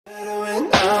What's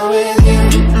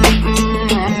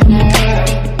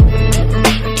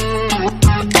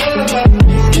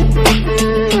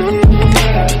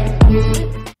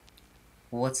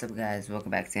up, guys?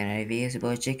 Welcome back to another video. It's your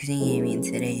boy Tycoon, and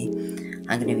today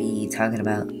I'm gonna be talking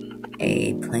about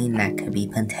a plane that could be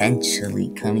potentially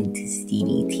coming to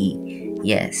CDT.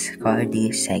 Yes, called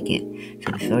the second.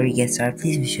 So before we get started,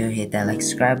 please be sure to hit that like,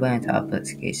 subscribe button, top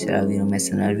notification so that we don't miss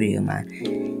another video of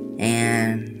mine.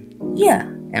 And yeah,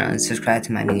 and subscribe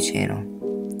to my new channel.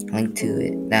 Link to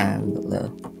it down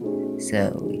below.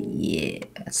 So yeah.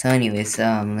 So anyways,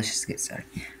 let's just get started.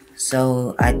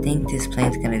 So I think this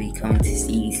plane's gonna be coming to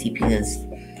CDC because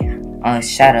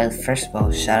first of all,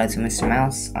 shout out to Mr.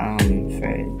 Mouse for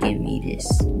giving me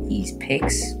these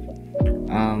pics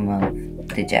of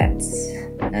the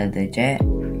jet,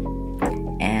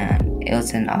 and it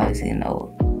was obviously an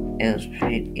old, it was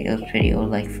pretty old,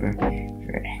 like for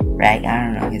Rag, I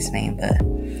don't know his name, but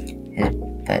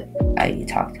I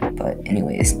talked to him. But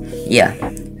anyways, yeah,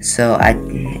 so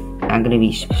I'm gonna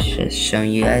be just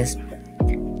showing you guys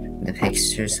the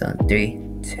pictures. So 3,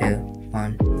 2,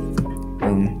 1,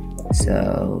 boom.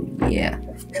 So yeah,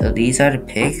 so these are the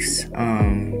pics. I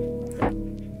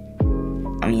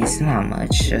mean, it's not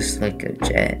much, just like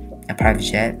a private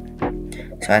jet.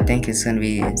 So I think it's gonna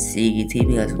be in CDT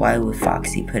because why would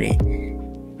Foxy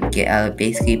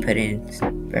basically put in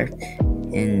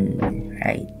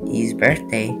his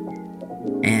birthday,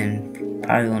 and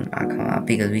probably will not come out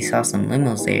because we saw some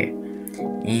limos there,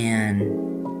 and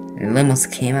the limos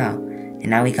came out, and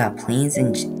now we got planes,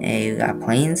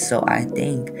 so I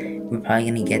think we're probably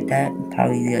gonna get that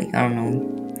probably, like, I don't know,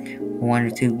 1 or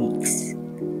 2 weeks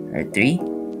or 3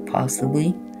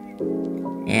 possibly.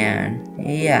 And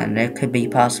yeah, there could be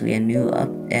possibly a new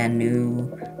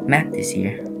map this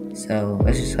year, so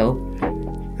let's just hope.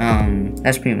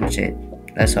 That's pretty much it.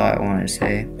 That's all I wanted to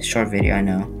say. Short video, I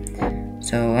know.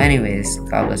 So anyways,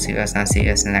 God bless you guys, and I'll see you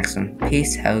guys in the next one.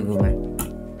 Peace, have a good one.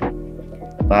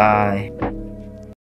 Bye.